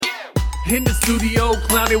In the studio,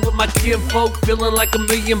 clowning with my kinfolk, feeling like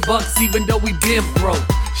 $1,000,000 even though we been broke.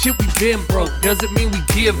 Shit, we been broke, doesn't mean we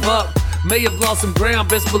give up. May have lost some ground,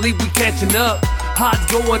 best believe we catching up. Odds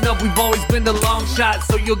going up, we've always been the long shot,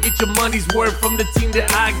 so you'll get your money's worth from the team that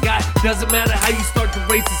I got. Doesn't matter how you start the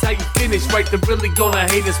race, it's how you finish, right? They're really gonna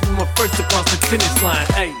hate us when we're first across the finish line,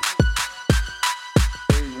 hey.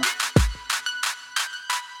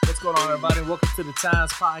 What's going on, everybody? Welcome to the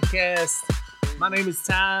Tymez Podcast. My name is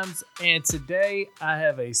Tymez, and today I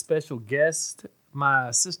have a special guest. My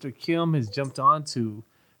sister Kim has jumped on to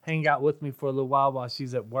hang out with me for a little while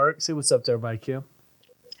she's at work. Say what's up to everybody, Kim.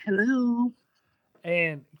 Hello.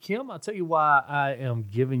 And Kim, I'll tell you why I am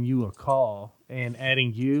giving you a call and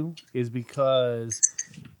adding you is because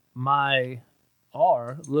my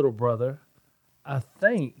little brother, I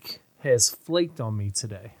think, has flaked on me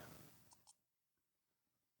today.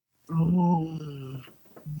 Oh.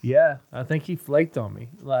 Yeah, I think he flaked on me.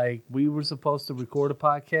 Like, we were supposed to record a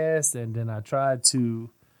podcast, and then I tried to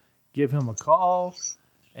give him a call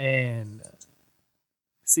and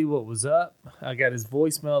see what was up. I got his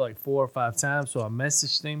voicemail like 4 or 5 times, so I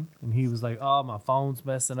messaged him, and he was like, oh, my phone's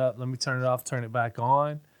messing up. Let me turn it off, turn it back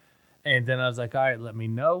on. And then I was like, all right, let me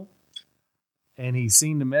know. And he's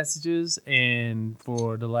seen the messages, and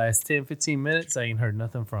for the last 10, 15 minutes, I ain't heard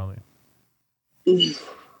nothing from him.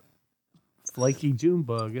 Flaky June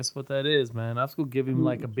bug, that's what that is, man. I was going to give him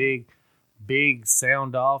like a big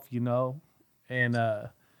sound off, you know, and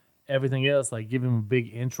everything else, like give him a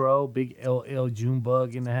big intro, big LL June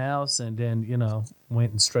bug in the house, and then, you know,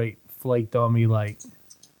 went and straight flaked on me like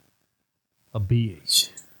a bitch.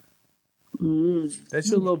 That's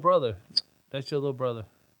your little brother.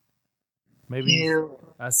 Maybe Yeah.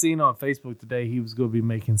 I seen on Facebook today he was going to be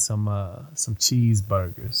making some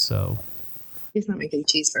cheeseburgers, so. He's not making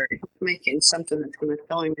cheeseburger. He's making something that's going to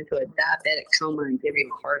throw him into a diabetic coma and give him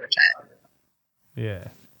a heart attack. Yeah.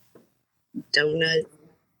 Donut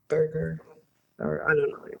burger, or I don't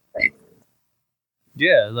know what to say.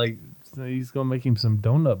 Yeah, like he's going to make him some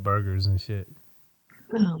donut burgers and shit.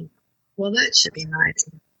 Well, that should be nice.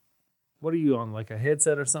 What are you on, like a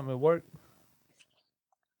headset or something at work?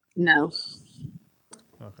 No.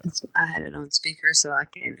 Okay. I had it on speaker so I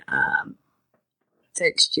can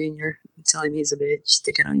text Junior and tell him he's a bitch.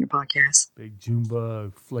 Stick it on your podcast. Big June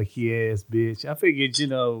bug, flaky ass bitch. I figured, you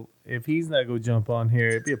know, if he's not going to jump on here,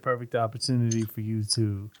 it'd be a perfect opportunity for you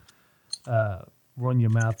to run your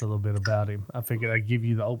mouth a little bit about him. I figured I'd give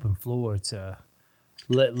you the open floor to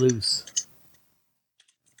let loose.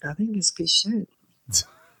 I think it's a piece of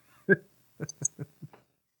shit.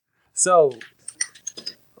 So,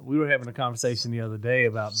 we were having a conversation the other day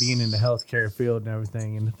about being in the healthcare field and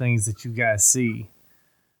everything and the things that you guys see.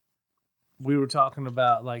 We were talking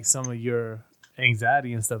about like some of your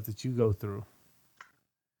anxiety and stuff that you go through.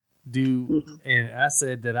 And I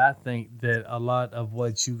said that I think that a lot of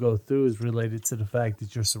what you go through is related to the fact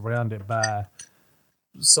that you're surrounded by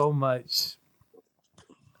so much.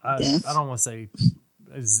 I don't want to say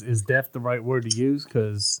is death the right word to use?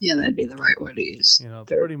 Because yeah, that'd be the right word to use. You know,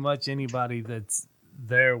 pretty much anybody that's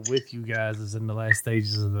there with you guys is in the last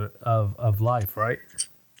stages of life, right?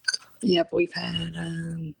 Yep, we've had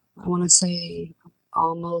I want to say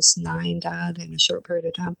almost 9 died in a short period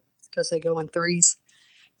of time because they go in threes.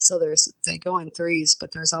 So they go in threes,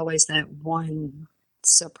 but there's always that one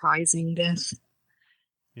surprising death.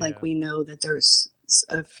 Yeah. Like we know that there's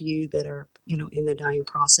a few that are, you know, in the dying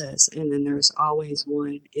process, and then there's always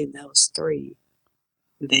one in those 3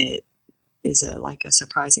 that is like a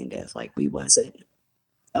surprising death. Like we wasn't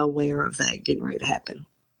aware of that getting ready to happen.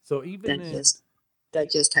 So even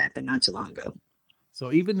that just happened not too long ago.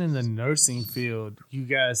 So even in the nursing field, you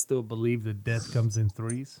guys still believe that death comes in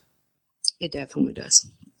threes? It definitely does.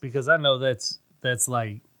 Because I know that's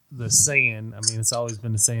like the saying. I mean, it's always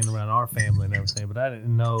been the saying around our family and everything, but I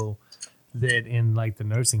didn't know that in like the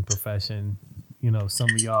nursing profession, you know, some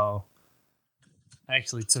of y'all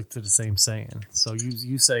actually took to the same saying. So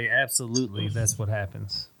you say absolutely that's what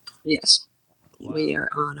happens. Yes. Wow. We are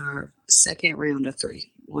on our 2nd round of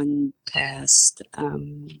 3. One passed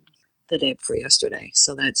the day before yesterday.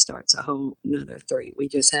 So that starts a whole another 3. We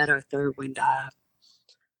just had our 3rd one die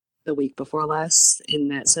the week before last in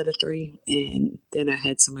that set of 3. And then I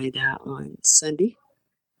had somebody die on Sunday.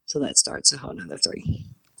 So that starts a whole another 3.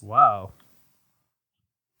 Wow.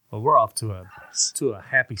 Well, we're off to a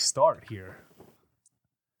happy start here.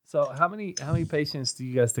 So how many patients do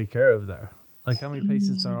you guys take care of there? Like how many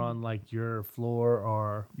patients are on like your floor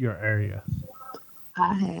or your area?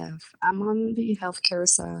 I'm on the healthcare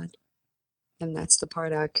side, and that's the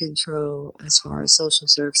part I control as far as social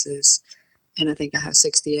services. And I think I have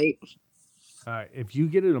 68. All right. If you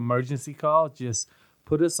get an emergency call, just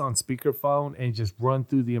put us on speakerphone and just run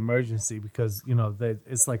through the emergency because, that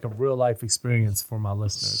it's like a real life experience for my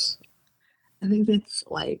listeners. I think that's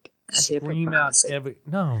like a Scream out hypocrisy.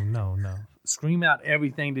 no. Scream out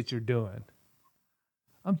everything that you're doing.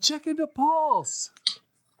 I'm checking the pulse.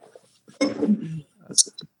 I'm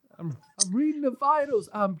reading the vitals.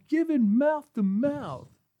 I'm giving mouth to mouth.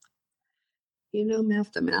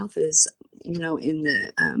 Mouth to mouth is, in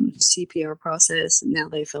the CPR process, now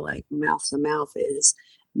they feel like mouth to mouth is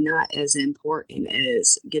not as important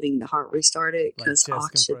as getting the heart restarted Like because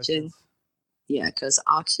chest compressions. because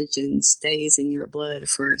oxygen stays in your blood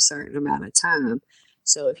for a certain amount of time.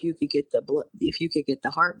 So if you could get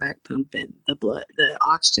the heart back pumping, the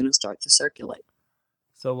oxygen will start to circulate.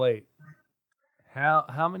 So wait,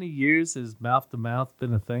 how many years has mouth to mouth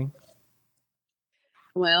been a thing?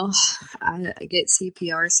 Well, I get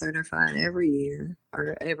CPR certified every year,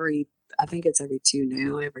 or I think it's every 2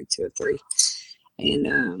 now, every 2 or 3.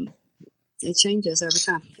 And it changes every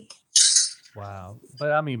time. Wow.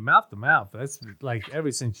 But I mean, mouth to mouth, that's like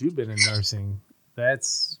ever since you've been in nursing,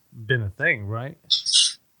 that's been a thing, right?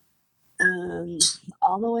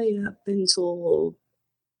 All the way up until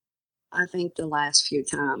I think the last few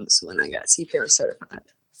times when I got CPR certified.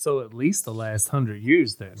 So at least the last 100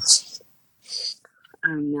 years then.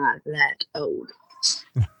 I'm not that old.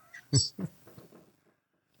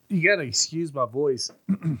 You got to excuse my voice.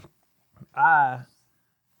 I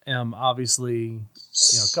am obviously,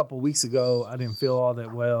 a couple of weeks ago, I didn't feel all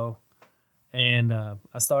that well. And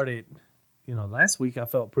I started, last week I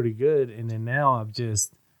felt pretty good. And then now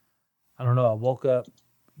I don't know, I woke up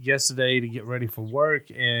yesterday to get ready for work.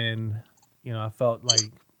 And, I felt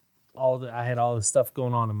like I had all this stuff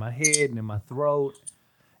going on in my head and in my throat.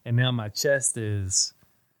 And now my chest feels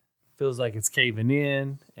like it's caving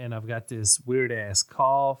in, and I've got this weird ass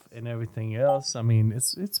cough and everything else. I mean,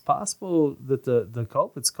 it's possible that the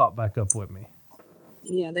COVID's caught back up with me.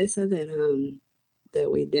 Yeah, they said that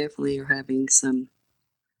we definitely are having some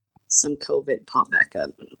COVID pop back up.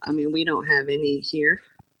 I mean, we don't have any here,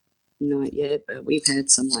 not yet, but we've had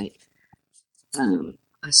some like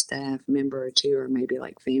a staff member or two, or maybe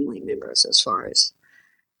like family members, as far as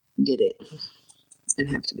get it and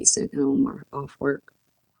have to be sent home or off work.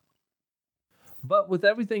 But with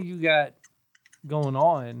everything you got going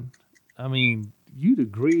on, I mean, you'd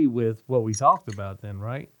agree with what we talked about then,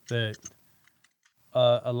 right? That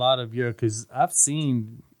a lot of because I've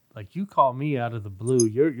seen, like, you call me out of the blue,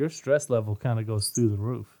 your stress level kind of goes through the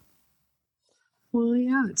roof. Well,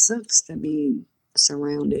 yeah, it sucks to be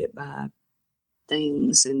surrounded by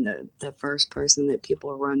things and the first person that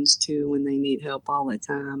people runs to when they need help all the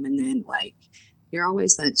time. And then, like, you're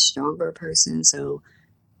always that stronger person. So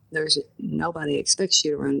there's nobody expects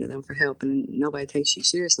you to run to them for help, and nobody takes you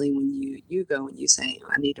seriously when you go and you say,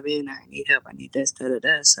 I need a man, I need help, I need this, da da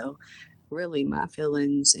da. So really, my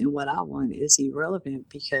feelings and what I want is irrelevant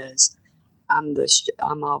because I'm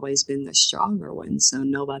always been the stronger one. So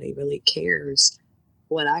nobody really cares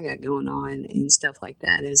what I got going on and stuff like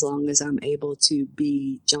that, as long as I'm able to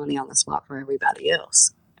be Johnny on the spot for everybody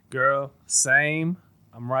else. Girl, same.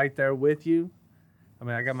 I'm right there with you. I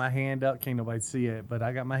mean, I got my hand up. Can't nobody see it, but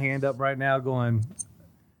I got my hand up right now going,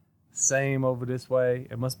 same over this way.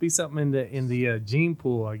 It must be something in the gene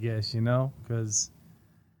pool, I guess, because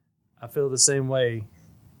I feel the same way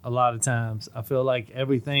a lot of times. I feel like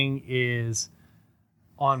everything is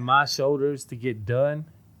on my shoulders to get done.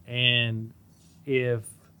 And if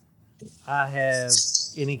I have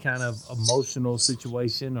any kind of emotional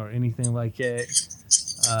situation or anything like that,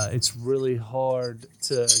 it's really hard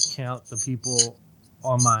to count the people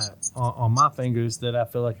on my fingers that I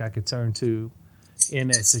feel like I could turn to in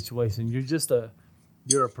that situation.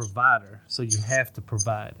 You're a provider, so you have to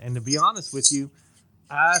provide. And to be honest with you,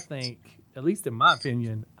 I think, at least in my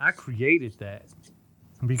opinion, I created that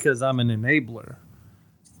because I'm an enabler.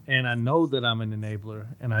 And I know that I'm an enabler,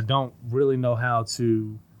 and I don't really know how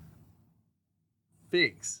to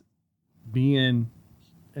fix being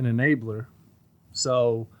an enabler.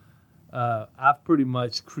 So I've pretty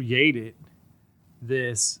much created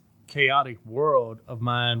this chaotic world of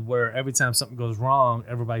mine where every time something goes wrong,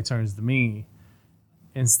 everybody turns to me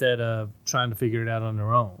instead of trying to figure it out on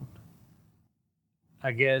their own.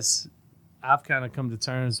 I guess I've kind of come to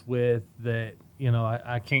terms with that,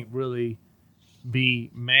 I can't really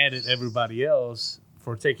be mad at everybody else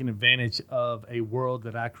for taking advantage of a world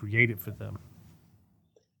that I created for them.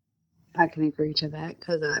 I can agree to that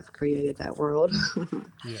because I've created that world.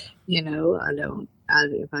 Yeah.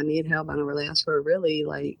 If I need help, I don't really ask for it, really,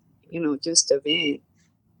 like, just to vent.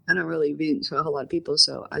 I don't really vent to a whole lot of people.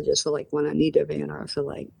 So I just feel like when I need to vent, or I feel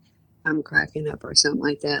like I'm cracking up or something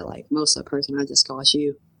like that. Like most of the person I just call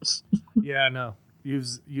you. Yeah, I know. You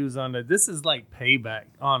was on the. This is like payback,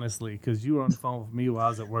 honestly, because you were on the phone with me while I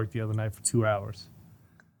was at work the other night for 2 hours.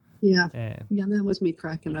 Yeah. And Yeah, that was me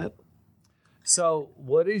cracking up. so,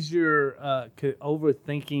 what is your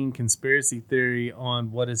overthinking conspiracy theory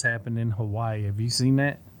on what has happened in Hawaii? Have you seen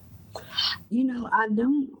that? I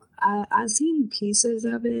don't. I've seen pieces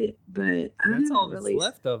of it, but I That's haven't all that's really.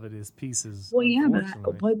 left of it is pieces, Well, yeah, but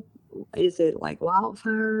unfortunately. what is it like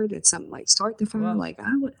wildfire? Did something like start the fire? Well, Like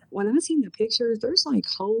when I seen the pictures, there's like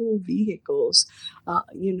whole vehicles,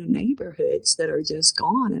 neighborhoods that are just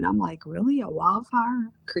gone, and I'm like, really, a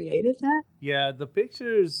wildfire created that? yeah, the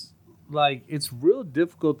pictures, like, it's real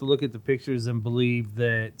difficult to look at the pictures and believe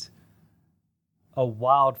that a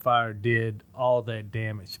wildfire did all that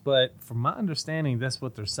damage. But from my understanding, that's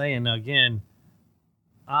what they're saying. Now, again,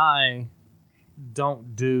 I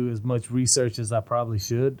don't do as much research as I probably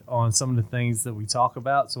should on some of the things that we talk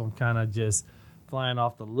about. So I'm kind of just flying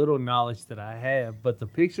off the little knowledge that I have. But the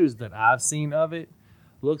pictures that I've seen of it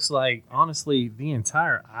looks like, honestly, the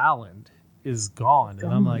entire island is gone.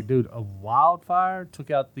 And I'm like, dude, a wildfire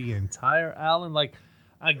took out the entire island. Like,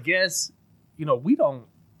 I guess, we don't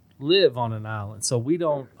live on an island, so we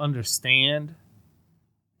don't understand.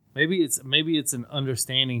 Maybe it's an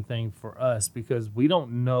understanding thing for us because we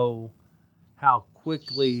don't know how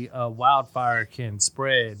quickly a wildfire can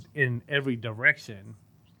spread in every direction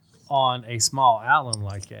on a small island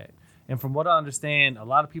like that. And from what I understand, a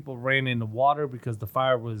lot of people ran into water because the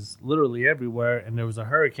fire was literally everywhere and there was a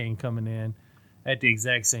hurricane coming in at the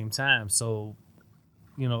exact same time. So,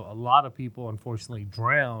 a lot of people unfortunately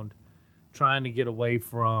drowned trying to get away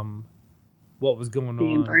from what was going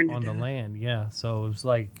on the land. Yeah. So it was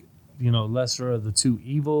like, lesser of the two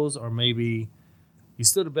evils, or maybe you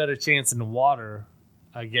stood a better chance in the water,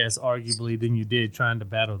 I guess, arguably, than you did trying to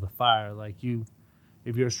battle the fire. Like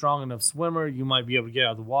if you're a strong enough swimmer, you might be able to get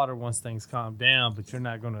out of the water once things calm down, but you're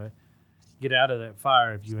not going to get out of that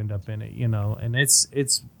fire if you end up in it, and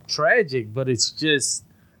it's tragic, but it's just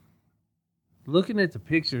looking at the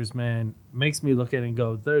pictures, man, makes me look at it and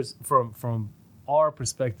go, there's from our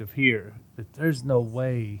perspective here, that there's no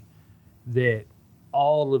way that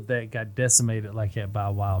all of that got decimated like that by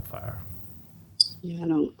a wildfire. Yeah,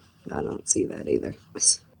 I don't see that either.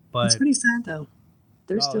 But it's pretty sad though.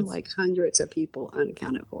 There's still it's like hundreds of people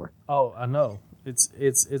unaccounted for. Oh, I know.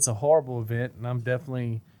 It's a horrible event, and I'm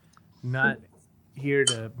definitely not here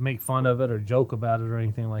to make fun of it or joke about it or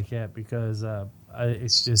anything like that because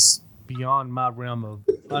it's just beyond my realm of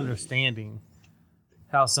understanding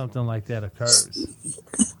how something like that occurs.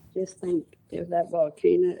 Just think if that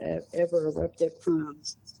volcano ever erupted from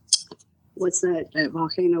what's that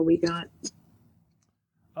volcano we got?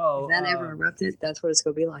 Oh, if that ever erupted, that's what it's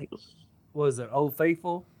gonna be like. Was it Old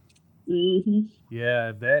Faithful? Mm-hmm.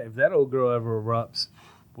 Yeah, if that old girl ever erupts,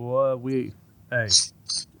 boy,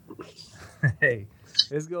 hey,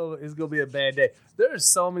 it's gonna be a bad day. There's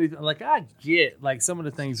so many, like, I get like some of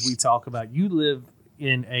the things we talk about. You live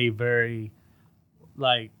in a very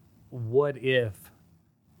like what if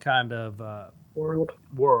kind of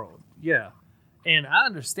world, yeah. And I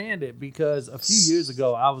understand it because a few years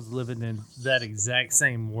ago I was living in that exact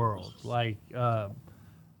same world. Like,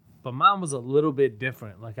 but mine was a little bit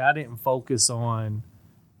different. Like, I didn't focus on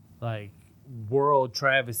like world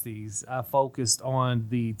travesties. I focused on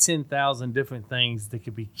the 10,000 different things that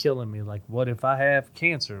could be killing me. Like, what if I have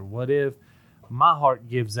cancer? What if my heart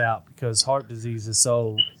gives out because heart disease is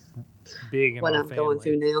so big in what our I'm family? Going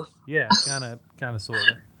through now. Yeah, kind of, sort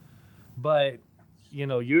of. But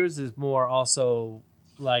yours is more also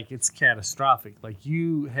like it's catastrophic. Like,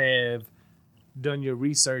 you have done your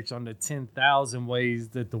research on the 10,000 ways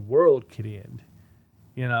that the world could end,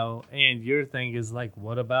 and your thing is like,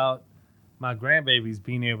 what about my grandbabies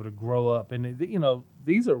being able to grow up? And,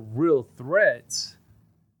 these are real threats.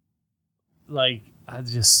 Like,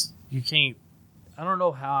 you can't, I don't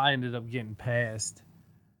know how I ended up getting past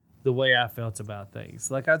the way I felt about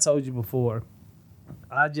things. Like I told you before,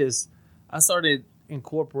 I started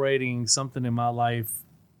incorporating something in my life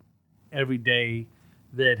every day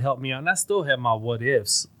that helped me out. And I still have my what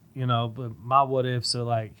ifs, but my what ifs are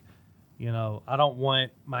like, I don't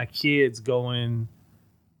want my kids going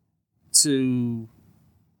to,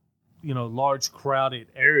 large crowded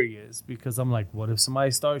areas because I'm like, what if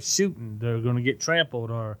somebody starts shooting? They're going to get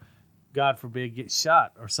trampled or, God forbid, get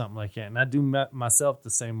shot or something like that. And I do myself the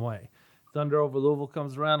same way. Thunder over Louisville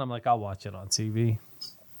comes around, I'm like, I'll watch it on TV.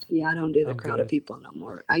 Yeah, I don't do the crowd of people no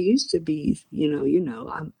more. I used to be,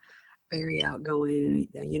 I'm very outgoing,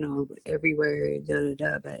 everywhere,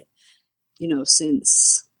 but,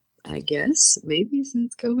 since I guess maybe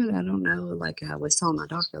since COVID, I don't know. Like I was telling my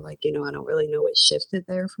doctor, like, I don't really know what shifted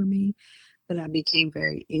there for me, but I became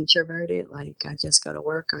very introverted. Like I just go to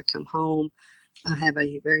work, I come home, I have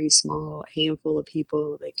a very small handful of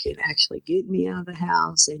people that can actually get me out of the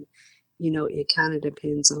house. And, it kind of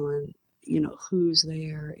depends on, who's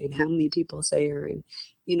there and how many people's there and,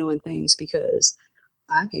 and things because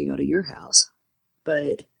I can go to your house,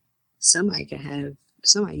 but somebody can have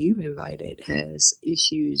somebody you've invited has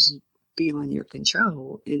issues beyond your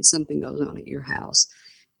control and something goes on at your house.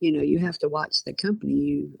 You have to watch the company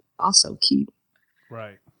you also keep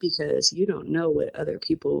Right. because you don't know what other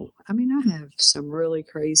people. I mean, I have some really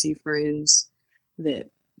crazy friends that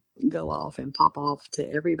go off and pop off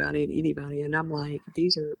to everybody and anybody, and I'm like,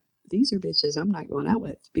 these are bitches I'm not going out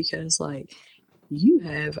with because like you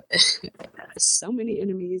have so many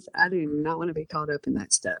enemies. I do not want to be caught up in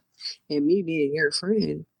that stuff. And me being your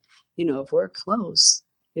friend, if we're close,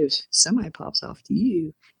 if somebody pops off to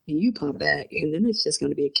you and you pop back, and then it's just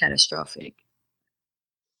going to be catastrophic.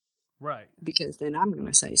 Right. Because then I'm going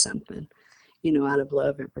to say something, out of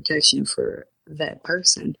love and protection for that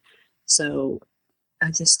person. So I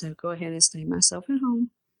just go ahead and stay myself at home.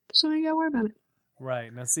 So I ain't got to worry about it.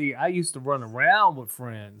 Right. Now, see, I used to run around with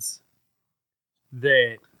friends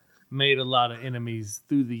that made a lot of enemies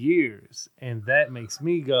through the years. And that makes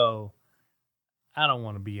me go, I don't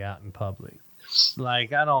want to be out in public.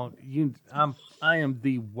 Like, I am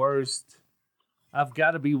the worst. I've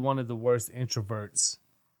got to be one of the worst introverts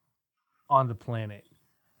on the planet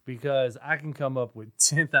because I can come up with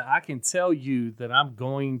 10th. I can tell you that I'm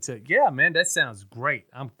going to, yeah, man, that sounds great.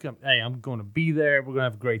 I'm going to be there. We're going to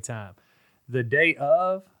have a great time. The day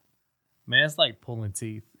of, man, it's like pulling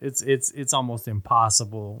teeth. It's almost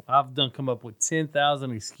impossible. I've come up with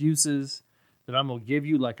 10,000 excuses that I'm going to give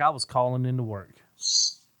you like I was calling into work.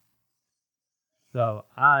 So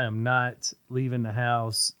I am not leaving the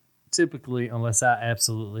house typically unless I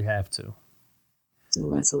absolutely have to.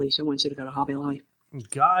 Unless Alicia wants you to go to Hobby Lobby.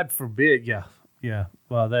 God forbid. Yeah.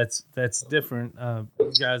 Well, that's different.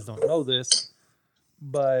 You guys don't know this,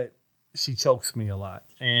 but she chokes me a lot.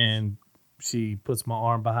 And she puts my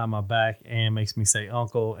arm behind my back and makes me say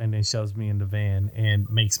uncle and then shoves me in the van and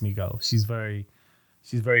makes me go. She's very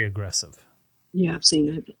aggressive. Yeah, I've seen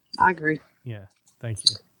it. I agree. Yeah. Thank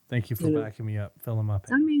you. Thank you for backing me up, filling my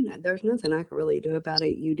pain. I mean, there's nothing I can really do about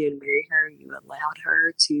it. You did marry her. You allowed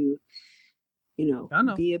her to,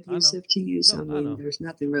 be abusive to you. So, there's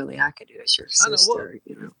nothing really I could do as your sister.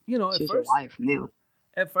 She's your wife now.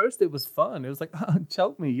 At first, it was fun. It was like, oh,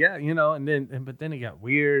 choke me, yeah, but then it got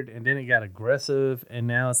weird, and then it got aggressive, and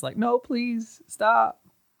now it's like, no, please stop.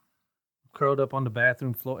 Curled up on the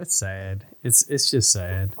bathroom floor. It's sad. It's just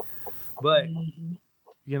sad. But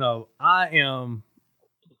I am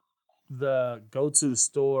the go to the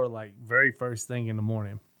store like very first thing in the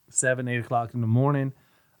morning, 7-8 o'clock in the morning.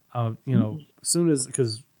 Soon as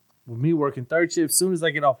because with me working third shift, soon as I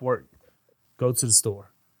get off work, go to the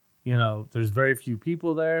store. There's very few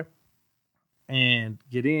people there and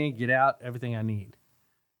get in, get out, everything I need.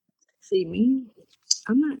 See, me,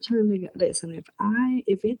 I'm not trying to listen.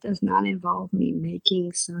 If it does not involve me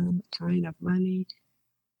making some kind of money,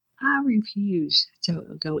 I refuse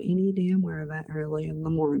to go any damn where that early in the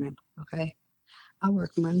morning. Okay. I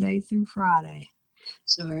work Monday through Friday.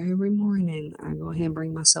 So every morning I go ahead and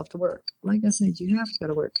bring myself to work. Like I said, you have to go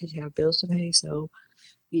to work because you have bills to pay. So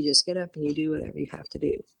you just get up and you do whatever you have to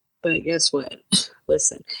do. But guess what?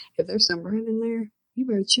 Listen, if there's some bread in there, you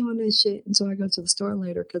better chew on that shit until I go to the store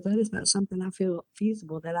later because that is not something I feel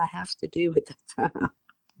feasible that I have to do at that time.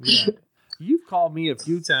 Yeah. You've called me a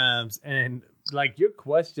few times and like your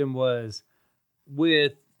question was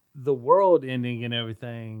with the world ending and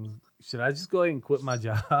everything, should I just go ahead and quit my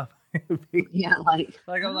job? Yeah, like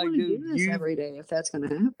I'm like, dude, do this every day if that's going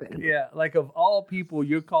to happen. Yeah, like of all people,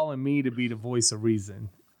 you're calling me to be the voice of reason.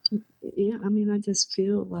 Yeah, I mean, I just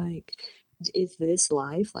feel like, is this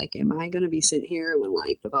life? Like, am I going to be sitting here when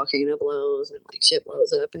like the volcano blows and like shit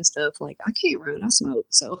blows up and stuff? Like, I can't run, I smoke,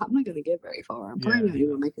 so I'm not going to get very far. I'm probably not even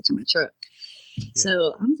going to make it to my truck. Yeah.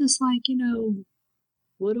 So I'm just like,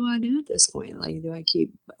 what do I do at this point? Like, do I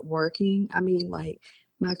keep working? I mean, like,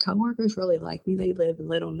 my coworkers really like me. They live in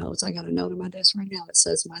little notes. I got a note on my desk right now that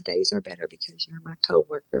says my days are better because you're my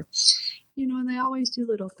coworker. And they always do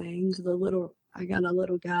little things. I got a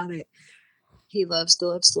little guy that he loves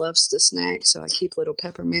to snack. So I keep little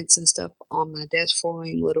peppermints and stuff on my desk for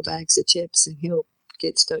him, little bags of chips, and he'll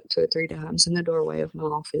get stuck 2 or 3 times in the doorway of my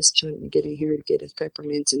office trying to get in here to get his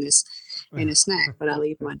peppermints and his snack. But I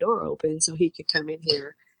leave my door open so he could come in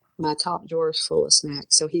here. My top drawer is full of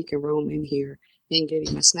snacks, so he can roam in here and get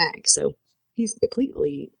him a snack. So he's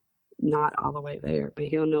completely not all the way there, but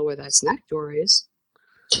he'll know where that snack drawer is.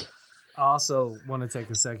 I also want to take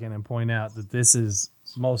a second and point out that this is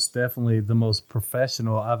most definitely the most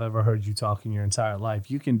professional I've ever heard you talk in your entire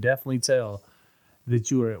life. You can definitely tell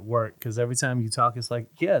that you are at work because every time you talk, it's like,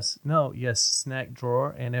 yes, no, yes, snack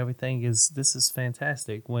drawer and everything this is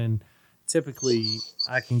fantastic. When typically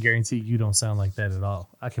I can guarantee you don't sound like that at all.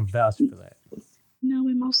 I can vouch for that. No,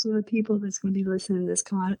 and most of the people that's going to be listening to this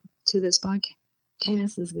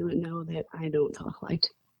podcast is going to know that I don't talk like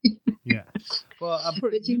that. Yeah. Well,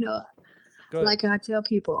 but like I tell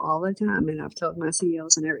people all the time, and I've told my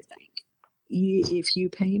CEOs and everything, if you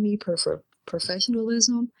pay me for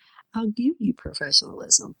professionalism, I'll give you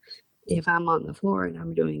professionalism. If I'm on the floor and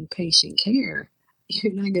I'm doing patient care,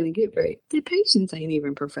 you're not going to get the patients ain't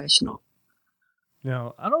even professional.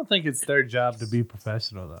 No, I don't think it's their job to be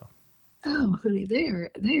professional, though. Oh, honey, they are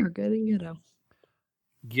good and ghetto.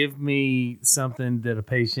 Give me something that a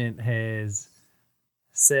patient has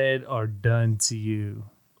said or done to you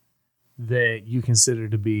that you consider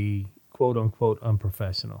to be quote unquote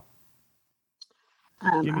unprofessional.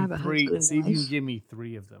 Give me three. See if you can give me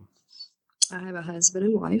three of them. I have a husband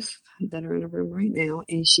and wife that are in a room right now,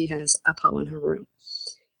 and she has a PO in her room.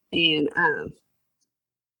 And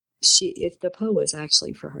the PO is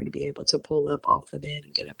actually for her to be able to pull up off the bed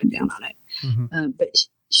and get up and down on it. Mm-hmm. But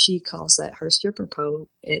she calls that her stripper PO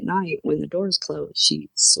at night when the door's closed. She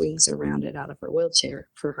swings around it out of her wheelchair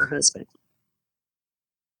for her husband.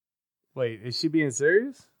 Wait, is she being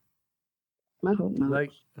serious? I hope not.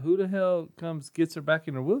 Like, who the hell gets her back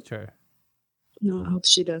in her wheelchair? No, I hope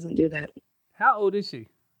she doesn't do that. How old is she?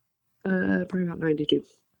 Probably about 92.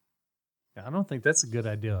 I don't think that's a good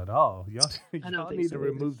idea at all. Y'all need to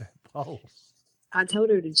remove that pole. I told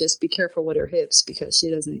her to just be careful with her hips because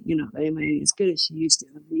she doesn't, they ain't as good as she used to.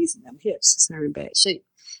 I'm using them hips. It's not in bad shape.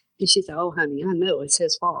 And she said, "Oh, honey, I know it's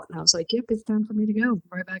his fault." And I was like, "Yep, it's time for me to go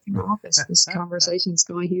right back in my office. This conversation's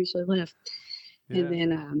going hugely left." Yeah. And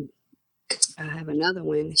then I have another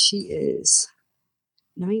one. She is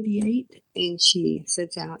 98 and she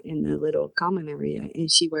sits out in the little common area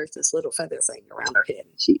and she wears this little feather thing around her head.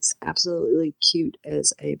 She's absolutely cute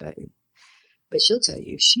as a button. But she'll tell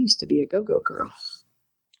you she used to be a go-go girl.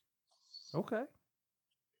 Okay.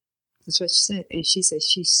 That's what she said. And she says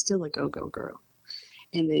she's still a go-go girl.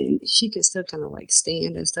 And then she could still kind of like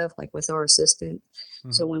stand and stuff like with our assistant.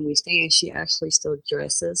 Mm-hmm. So when we stand, she actually still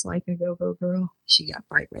dresses like a go-go girl. She got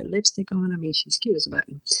bright red lipstick on. I mean, she's cute as a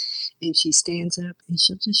button. And she stands up and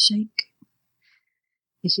she'll just shake.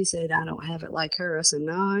 And she said, "I don't have it like her." I said,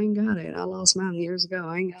 "No, I ain't got it. I lost mine years ago.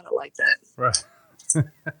 I ain't got it like that." Right.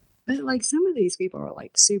 But like some of these people are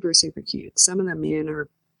like super, super cute.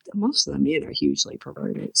 Most of the men are hugely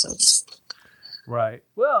perverted. So. Right.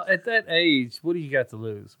 Well, at that age, what do you got to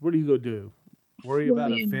lose? What are you going to do? Worry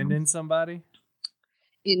about offending somebody?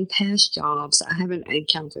 In past jobs, I haven't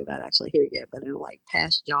encountered that actually here yet, but in like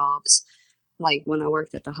past jobs, like when I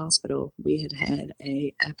worked at the hospital, we had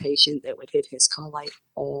a patient that would hit his call light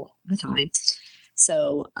all the time.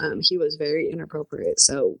 So he was very inappropriate.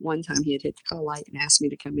 So one time he had hit the call light and asked me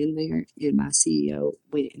to come in there, and my CEO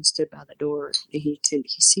went and stood by the door, and he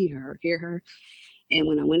see her, hear her. And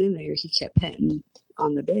when I went in there, he kept patting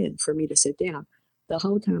on the bed for me to sit down. The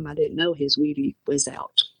whole time I didn't know his weenie was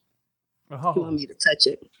out. Oh. He wanted me to touch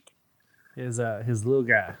it. His little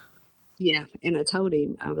guy. Yeah, and I told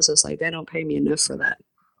him, I was just like, "They don't pay me enough for that."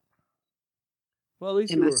 Well, at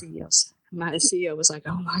least and my CEO was like,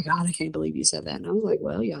 "Oh my God, I can't believe you said that." And I was like,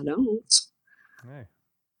 "Well, y'all don't. Hey.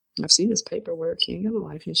 I've seen this paperwork. You ain't got no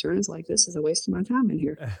life insurance. Like, this is a waste of my time in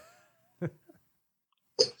here."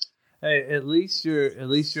 Hey, at least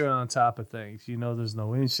you're on top of things. You know, there's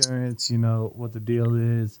no insurance. You know what the deal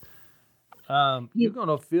is. You're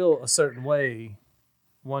gonna feel a certain way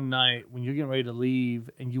one night when you're getting ready to leave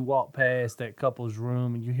and you walk past that couple's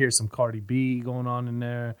room and you hear some Cardi B going on in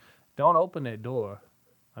there. Don't open that door.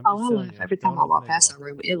 I laugh every time I walk past our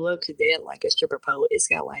room. It looks dead like a stripper pole. It's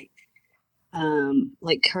got like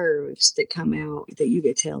curves that come out that you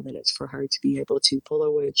could tell that it's for her to be able to pull her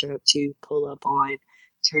wheelchair up to, pull up on,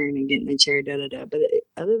 turn and get in the chair, da-da-da. But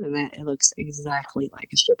other than that, it looks exactly like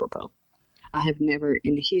a stripper pole. I have never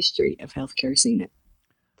in the history of healthcare seen it.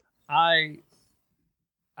 I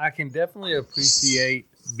can definitely appreciate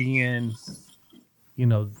being,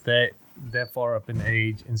 that far up in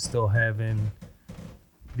age and still having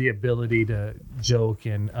the ability to joke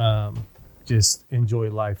and just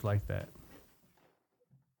enjoy life like that.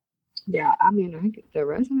 Yeah, I mean, the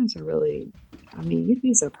residents are really, you'd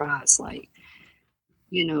be surprised. Like,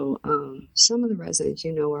 some of the residents,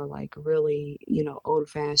 are like really, old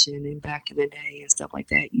fashioned and back in the day and stuff like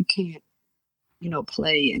that. You can't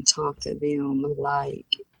play and talk to them like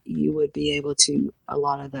you would be able to a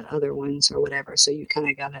lot of the other ones or whatever. So you kind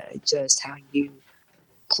of got to adjust how you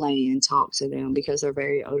play and talk to them because they're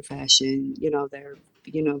very old fashioned. They're,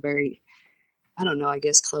 very, I don't know, I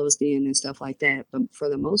guess closed in and stuff like that. But for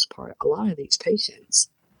the most part, a lot of these patients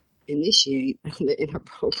initiate the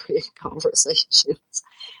inappropriate conversations.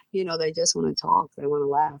 They just want to talk. They want to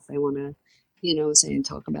laugh. They want to, say and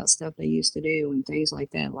talk about stuff they used to do and things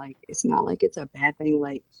like that. Like, it's not like it's a bad thing.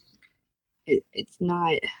 Like, it's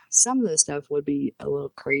not, some of the stuff would be a little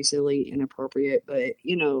crazily inappropriate, but,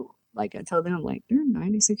 like I told them, like, they're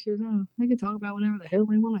 96 years old. They can talk about whatever the hell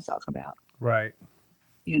they want to talk about. Right.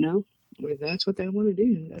 If that's what they want to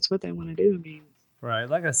do. That's what they want to do. I mean, right.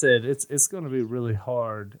 Like I said, it's going to be really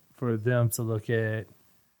hard for them to look at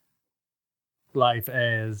life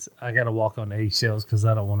as I got to walk on eggshells because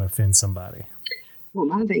I don't want to offend somebody. Well,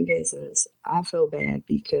 my thing is I feel bad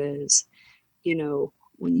because,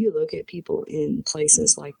 when you look at people in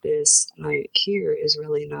places like this, like here is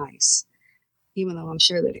really nice. Even though I'm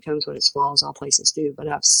sure that it comes with its flaws, all places do, but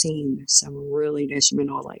I've seen some really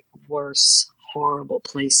detrimental, like worse, horrible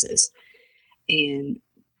places. And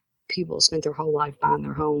people spent their whole life buying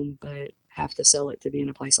their home, but have to sell it to be in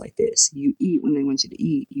a place like this. You eat when they want you to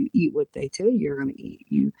eat. You eat what they tell you you're going to eat.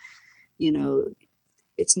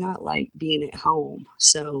 It's not like being at home.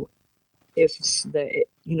 So if the,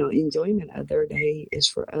 enjoyment of their day is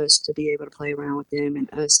for us to be able to play around with them and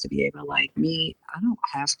us to be able to, like me, I don't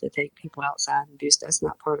have to take people outside and do stuff. That's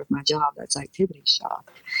not part of my job. That's activity shop.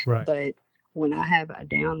 Right. But when I have a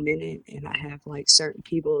down minute and I have like certain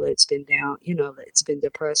people that's been down, that's been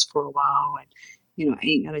depressed for a while and,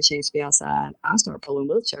 ain't got a chance to be outside, I start pulling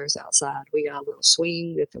wheelchairs outside. We got a little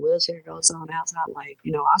swing that the wheelchair goes on outside. Like,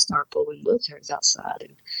 I start pulling wheelchairs outside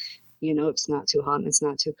and, it's not too hot and it's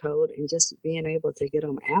not too cold and just being able to get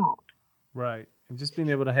them out. Right. And just being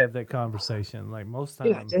able to have that conversation. Like most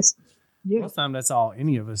time, most time that's all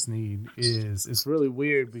any of us need is, it's really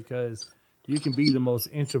weird because you can be the most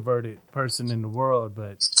introverted person in the world,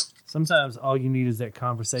 but sometimes all you need is that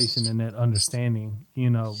conversation and that understanding,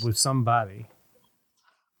 with somebody.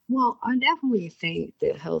 Well, I definitely think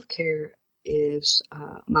that healthcare is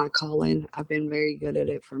my calling. I've been very good at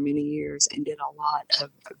it for many years and did a lot of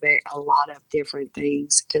different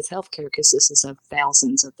things because healthcare consists of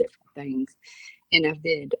thousands of different things, and I've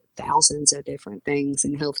did thousands of different things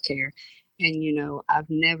in healthcare, and I've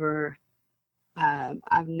never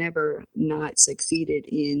not succeeded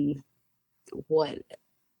in what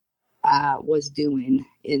I was doing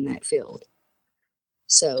in that field.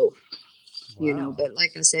 So, Wow. but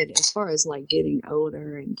like I said, as far as like getting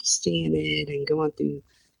older and seeing it and going through,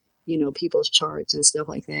 people's charts and stuff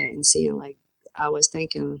like that and seeing, like, I was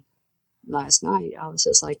thinking last night, I was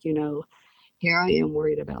just like, here I am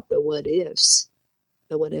worried about the what ifs,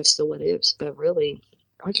 but really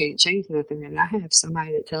I can't change nothing. And I have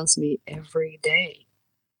somebody that tells me every day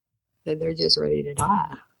that they're just ready to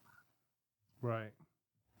die. Right.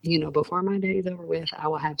 Before my day is over with, I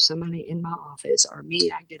will have somebody in my office or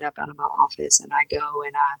me. I get up out of my office and I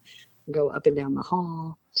go up and down the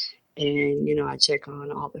hall and, I check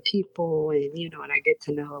on all the people and, and I get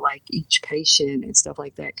to know like each patient and stuff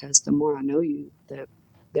like that. Cause the more I know you, the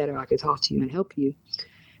better I could talk to you and help you.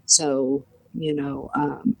 So,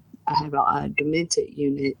 I have a demented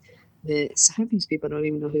unit that some of these people don't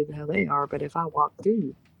even know who the hell they are. But if I walk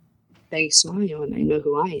through, they smile and they know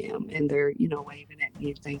who I am and they're, waving at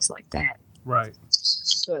me and things like that. Right.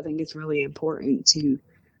 So I think it's really important to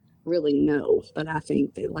really know. But I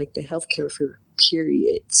think that like the healthcare for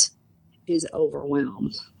period is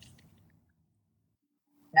overwhelmed.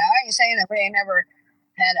 Now, I ain't saying that we ain't never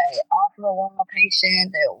had a off the wall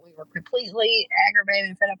patient that we were completely aggravated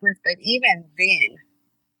and fed up with, but even then,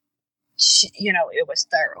 it was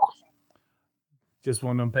thorough. Just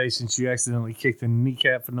one of them patients you accidentally kicked in the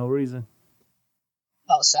kneecap for no reason.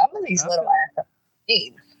 Oh, some of these little assholes are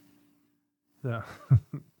mean. Yeah.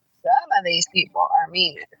 Some of these people are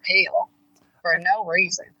mean as hell for no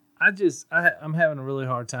reason. I'm having a really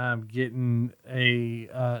hard time getting a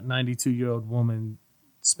 92-year-old woman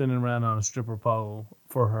spinning around on a stripper pole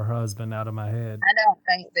for her husband out of my head. I don't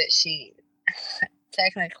think that she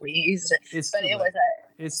technically used it, but it was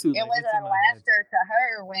a laughter to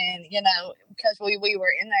her when, because we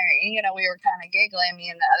were in there and, we were kind of giggling,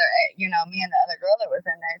 me and the other girl that was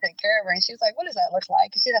in there taking care of her. And she was like, what does that look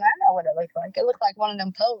like? And she said, I know what it looks like. It looked like one of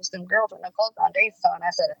them poles, them girls with no clothes on dancing on.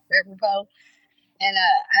 I said, a stripper pole. And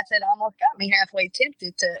I said, almost got me halfway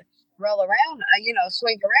tempted to roll around,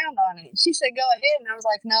 swing around on it. She said, go ahead. And I was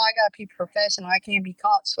like, no, I got to be professional. I can't be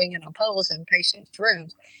caught swinging on poles in patients'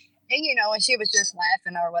 rooms. And, and she was just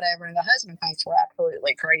laughing or whatever, and the husband thinks we're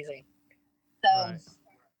absolutely crazy. So, Right.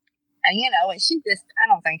 and, and she just, I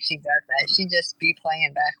don't think she does that. She just be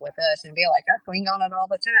playing back with us and be like, I swing on it all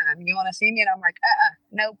the time. You want to see me? And I'm like,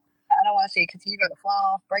 nope, I don't want to see it because you're going to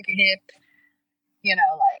fall off, break your hip.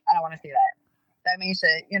 I don't want to see that. That means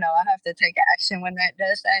that, I have to take action when that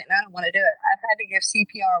does that, and I don't want to do it. I've had to give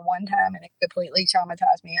CPR one time, and it completely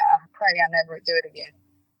traumatized me. I pray I never do it again.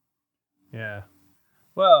 Yeah.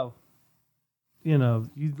 Well, you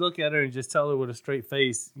look at her and just tell her with a straight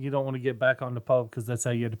face, you don't want to get back on the pub because that's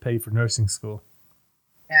how you had to pay for nursing school.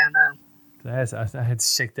 Yeah, I know. I had to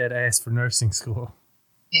shake that ass for nursing school.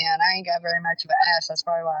 Yeah, and I ain't got very much of an ass. That's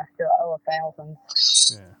probably why I still owe $1,000.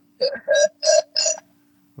 Yeah.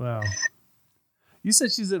 Wow. You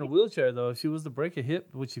said she's in a wheelchair, though. If she was to break a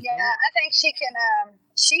hip, would she? Yeah, I think she can.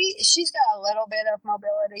 She's got a little bit of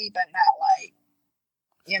mobility, but not like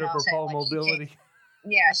stripper pole like mobility.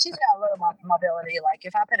 Yeah, she's got a little mobility. Like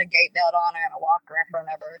if I put a gait belt on her and a walker in front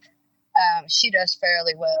of her, she does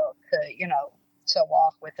fairly well to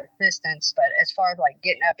walk with assistance. But as far as like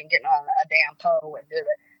getting up and getting on a damn pole and do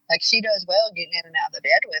it, like she does well getting in and out of the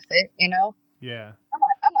bed with it. Yeah.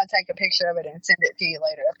 I'm gonna take a picture of it and send it to you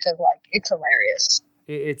later because it's hilarious.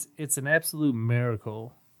 It's an absolute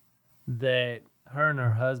miracle that her and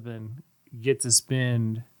her husband get to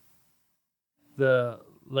spend the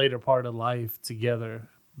later part of life together,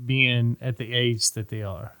 being at the age that they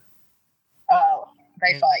are. Oh,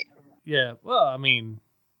 they fight. Yeah. Well, I mean,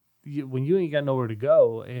 when you ain't got nowhere to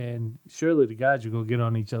go, and surely the guys are gonna get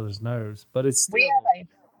on each other's nerves, but it's still.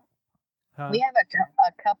 We have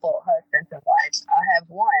a couple husbands and wives. I have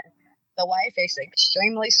one. The wife is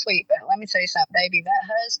extremely sweet, but let me tell you something, baby. That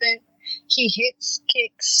husband, he hits,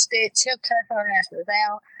 kicks, sticks. He'll cut our asses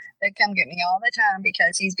out. They come get me all the time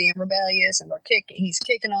because he's being rebellious and he's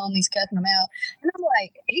kicking them, he's cutting them out. And I'm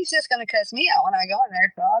like, he's just going to cuss me out when I go in there.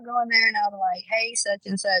 So I'll go in there and I'll be like, hey, such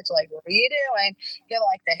and such, like, what are you doing? He'll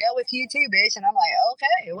like, the hell with you too, bitch. And I'm like,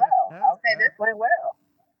 okay, this went well.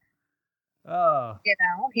 Oh.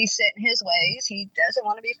 He's set in his ways. He doesn't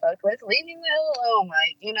want to be fucked with. Leave him alone.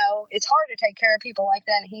 Like, it's hard to take care of people like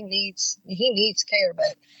that. And he needs care.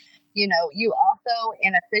 But, you also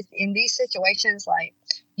in these situations, like,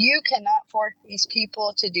 you cannot force these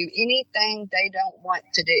people to do anything they don't want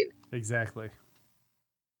to do. Exactly.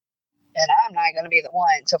 And I'm not going to be the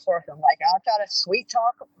one to force them. Like, I'll try to sweet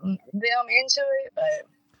talk them into it, but.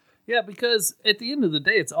 Yeah, because at the end of the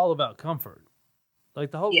day, it's all about comfort.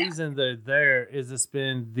 Like, the whole reason they're there is to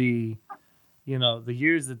spend the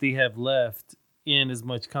years that they have left in as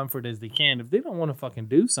much comfort as they can. If they don't want to fucking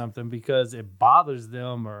do something because it bothers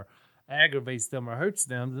them or aggravates them or hurts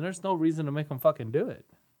them, then there's no reason to make them fucking do it.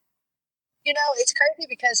 It's crazy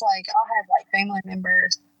because, like, I'll have, like, family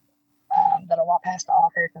members that'll walk past the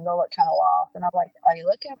office and they'll look kind of lost. And I'm like, are you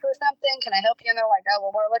looking for something? Can I help you? And they're like, oh,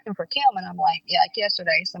 well, we're looking for Kim. And I'm like, yeah, like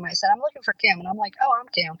yesterday, somebody said, I'm looking for Kim. And I'm like, oh, I'm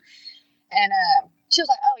Kim. And she was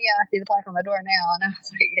like, oh, yeah, I see the plaque on the door now. And I was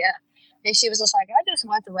like, yeah. And she was just like, I just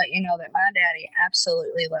want to let you know that my daddy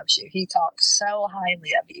absolutely loves you. He talks so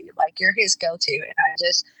highly of you. Like, you're his go-to. And I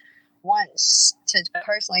just want to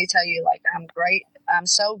personally tell you, like, I'm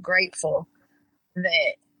so grateful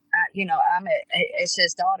that, it's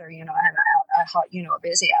his daughter. I have a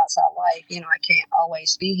busy outside life. I can't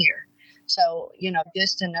always be here. So,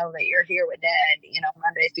 just to know that you're here with Dad,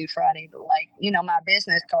 Monday through Friday, but like, my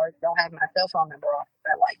business cards don't have my cell phone number on it,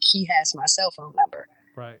 but like he has my cell phone number.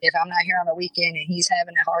 Right. If I'm not here on the weekend and he's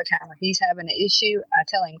having a hard time or he's having an issue, I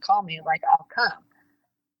tell him, call me, like, I'll come.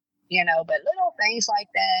 But little things like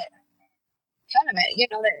that kind of, that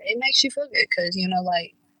it makes you feel good because,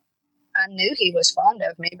 like, I knew he was fond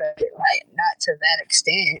of me, but like not to that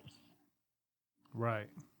extent. Right.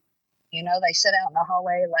 They sit out in the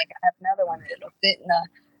hallway. Like, I have another one that'll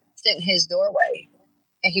sit in his doorway,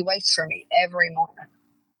 and he waits for me every morning.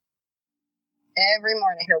 Every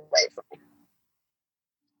morning he'll wait for me.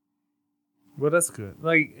 Well, that's good.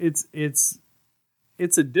 Like, it's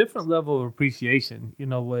a different level of appreciation.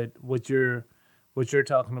 What you're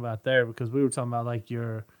talking about there, because we were talking about like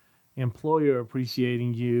your employer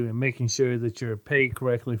appreciating you and making sure that you're paid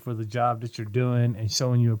correctly for the job that you're doing and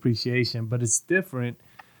showing you appreciation. But it's different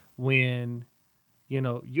when,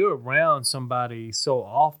 you're around somebody so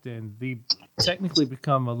often, they technically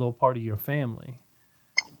become a little part of your family.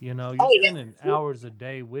 You're spending hours a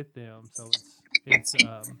day with them. So it's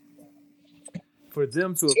for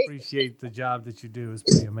them to appreciate the job that you do is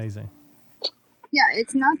pretty amazing. Yeah,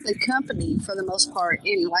 it's not the company for the most part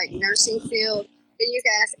in like nursing field. And you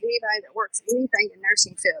can ask anybody that works anything in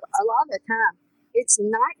nursing field. A lot of the time, it's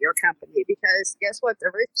not your company, because guess what?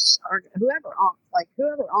 The rich are whoever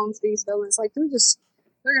owns these buildings, like they're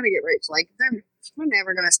gonna get rich. Like we're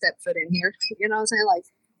never gonna step foot in here. You know what I'm saying? Like,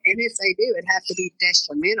 and if they do, it'd have to be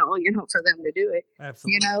detrimental, for them to do it.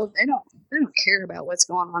 Absolutely. They don't care about what's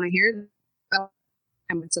going on in here.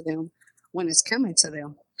 Coming to them when it's coming to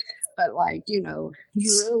them. But like,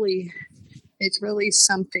 it's really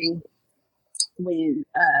something when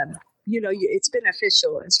it's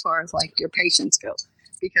beneficial as far as like your patients go,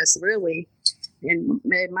 because really in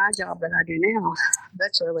my job that I do now,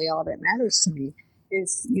 that's really all that matters to me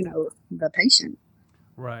is the patient.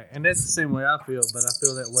 Right, and that's the same way I feel, but I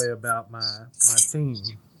feel that way about my team.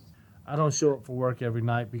 I don't show up for work every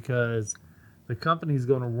night because the company's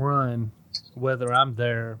going to run whether I'm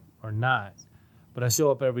there or not. But I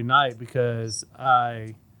show up every night because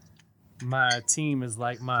my team is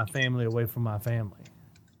like my family away from my family.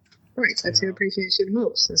 Right, that's who appreciates you the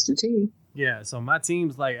most. That's the team. Yeah, so my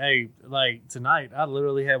team's like, hey, like tonight, I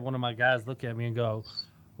literally had one of my guys look at me and go,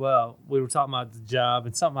 well, we were talking about the job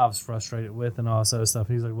and something I was frustrated with and all this other stuff.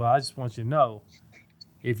 He's like, well, I just want you to know,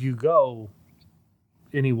 if you go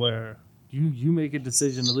anywhere, you make a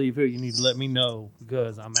decision to leave here, you need to let me know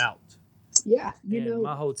because I'm out. Yeah,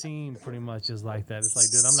 my whole team pretty much is like that. It's like,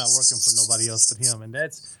 dude, I'm not working for nobody else but him, and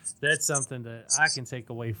that's something that I can take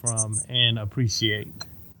away from and appreciate.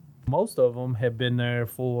 Most of them have been there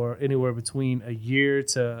for anywhere between a year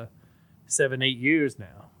to 7-8 years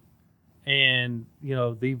now, and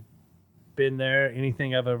they've been there.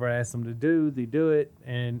 Anything I've ever asked them to do, they do it,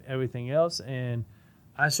 and everything else. And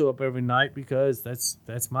I show up every night because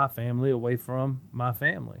that's my family away from my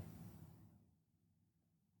family.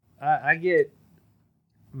 I get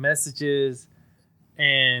messages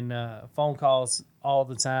and phone calls all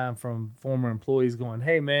the time from former employees going,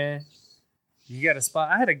 hey, man, you got a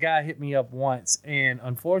spot? I had a guy hit me up once, and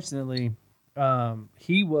unfortunately, when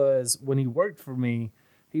he worked for me,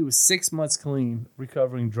 he was 6 months clean,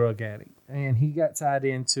 recovering drug addict. And he got tied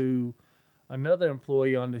into another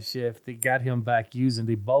employee on the shift that got him back using.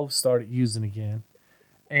 They both started using again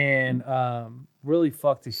and really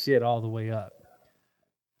fucked his shit all the way up.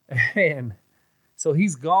 And so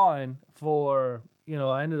he's gone for,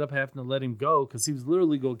 I ended up having to let him go because he was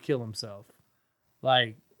literally going to kill himself.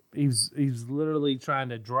 Like, he's literally trying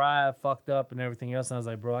to drive, fucked up and everything else. And I was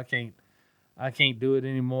like, bro, I can't do it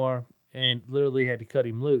anymore. And literally had to cut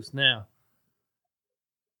him loose. Now,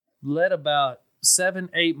 let about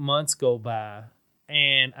 7-8 months go by,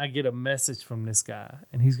 and I get a message from this guy,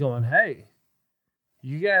 and he's going, hey,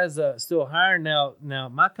 you guys still hiring now? Now,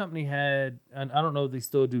 my company had, and I don't know if they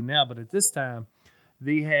still do now, but at this time,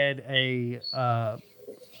 they had a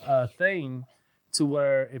thing to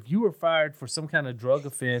where if you were fired for some kind of drug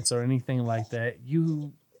offense or anything like that,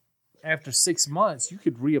 after 6 months, you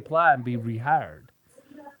could reapply and be rehired.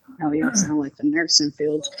 Oh, you sound like the nursing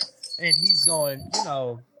field. And he's going,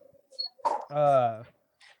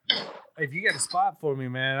 if you got a spot for me,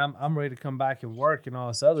 man, I'm ready to come back and work and all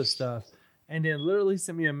this other stuff. And then literally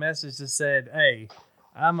sent me a message that said, hey,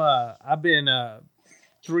 I've been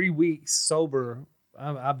 3 weeks sober.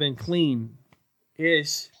 I've been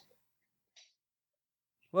clean-ish.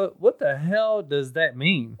 What the hell does that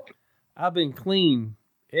mean? I've been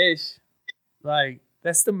clean-ish. Like,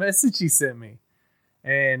 that's the message he sent me.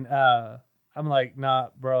 And I'm like, nah,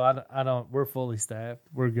 bro, I don't, we're fully staffed.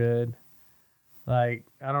 We're good. Like,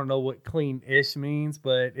 I don't know what clean-ish means,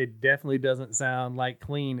 but it definitely doesn't sound like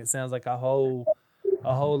clean. It sounds like a whole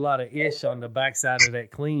lot of ish on the backside of that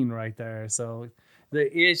clean right there. So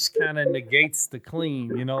the ish kind of negates the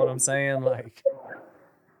clean. You know what I'm saying? Like,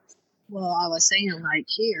 well, I was saying, like,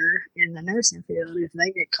 here in the nursing field, if they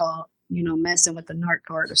get caught, messing with the narc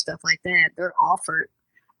card or stuff like that, they're offered,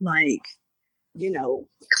 like,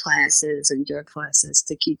 classes and drug classes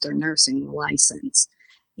to keep their nursing license.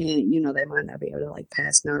 And, they might not be able to, like,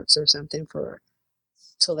 pass narcs or something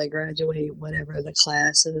till they graduate, whatever the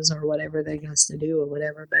class is or whatever they got to do or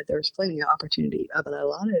whatever. But there's plenty of opportunity. But a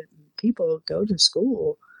lot of people go to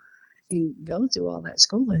school and go through all that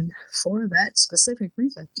schooling for that specific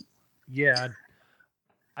reason. Yeah,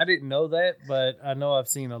 I didn't know that, but I know I've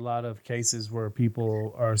seen a lot of cases where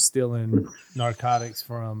people are stealing narcotics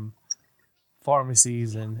from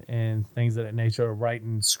pharmacies and things of that nature, are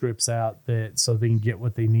writing scripts out so they can get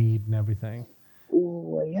what they need and everything.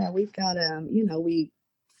 Oh, yeah, we've got we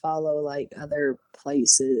follow like other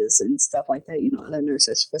places and stuff like that, other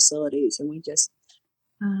nurses facilities, and we just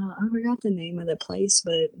I forgot the name of the place,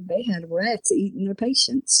 but they had rats eating their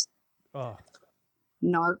patients. Oh.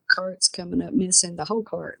 Narc carts coming up missing, the whole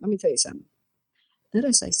cart. Let me tell you something. That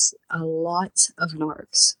is a lot of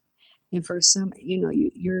narcs. And for some,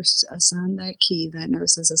 you're assigned that key. That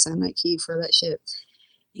nurse is assigned that key for that shift.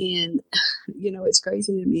 And, it's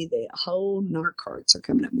crazy to me that whole narc carts are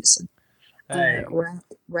coming up missing. Hey.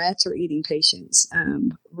 Rats are eating patients.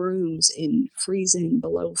 Rooms in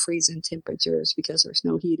below freezing temperatures because there's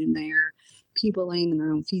no heat in there. People laying in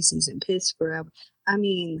their own feces and piss forever. I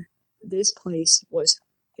mean, this place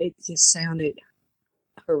it just sounded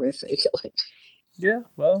horrific. Yeah,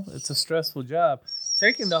 well, it's a stressful job.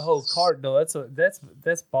 Taking the whole cart though, that's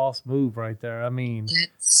boss move right there. I mean,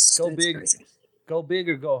 go big, crazy. Go big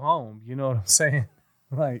or go home. You know what I'm saying?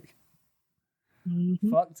 Like,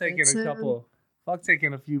 fuck taking fuck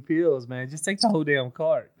taking a few pills, man. Just take the whole damn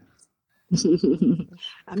cart.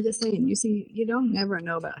 I'm just saying, you don't never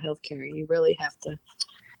know about healthcare. You really have to,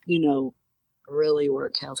 really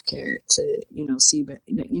work healthcare to, see, but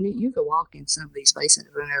you could walk in some of these places and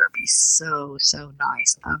it would be so, so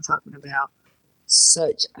nice. I'm talking about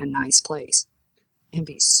such a nice place and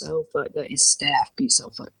be so fucked up and staff be so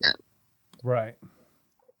fucked up. Right.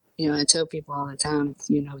 I tell people all the time,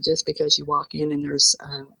 just because you walk in and there's,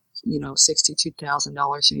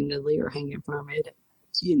 $62,000 chandelier hanging from it,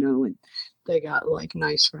 and they got like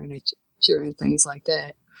nice furniture and things like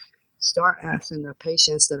that. Start asking the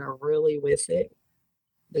patients that are really with it,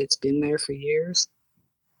 that's been there for years,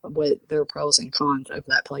 what their pros and cons of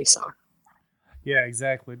that place are. Yeah,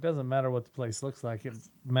 exactly. It doesn't matter what the place looks like. It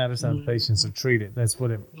matters how the patients are treated. That's what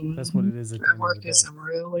it is. I work in some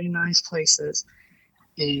really nice places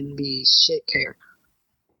and be shit care.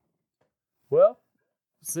 Well,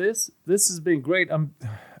 sis, this has been great.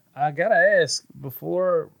 I gotta ask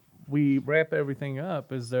before we wrap everything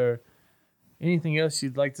up, is there anything else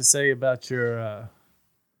you'd like to say about your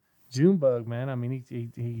Junebug, man? I mean,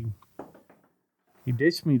 he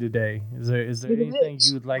ditched me today. Is there anything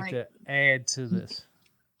you would like to add to this?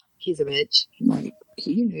 He's a bitch. Like,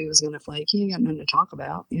 he knew he was gonna flake. He ain't got nothing to talk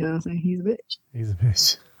about. You know what I'm saying? He's a bitch. He's a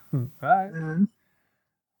bitch. All right.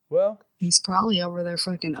 Well, he's probably over there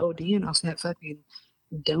fucking ODing off that fucking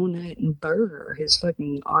donut and burger. His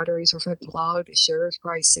fucking arteries are fucking clogged. His sugar's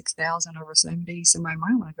probably 6,000 over 70. Somebody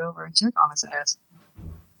might want to go over and check on his ass.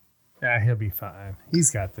 Yeah, he'll be fine.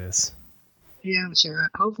 He's got this. Yeah, I'm sure.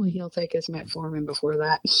 Hopefully he'll take his metformin before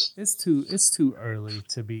that. It's too early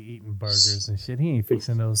to be eating burgers and shit. He ain't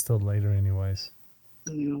fixing those till later anyways.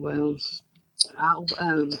 Yeah, well,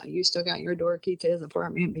 you still got your door key to his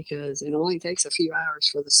apartment because it only takes a few hours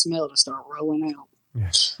for the smell to start rolling out.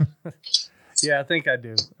 Yeah. Yeah, I think I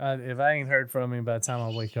do. If I ain't heard from him by the time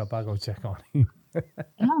I wake up, I'll go check on him.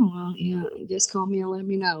 Oh, well, yeah. Just call me and let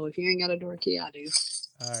me know. If you ain't got a door key, I do.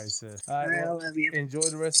 All right, sis. All right, well, I love you. Enjoy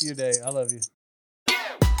the rest of your day. I love you.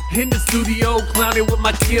 In the studio, clowning with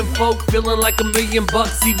my kinfolk, feeling like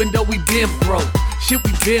 $1,000,000, even though we been broke. Shit,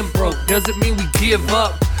 we been broke, doesn't mean we give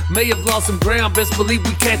up. May have lost some ground, best believe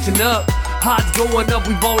we catching up. Odds going up,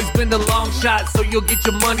 we've always been the long shot, so you'll get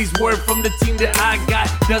your money's worth from the team that I got.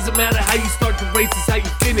 Doesn't matter how you start the race, it's how you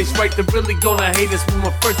finish, right? They're really gonna hate us when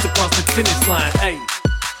we're first across the finish line, hey.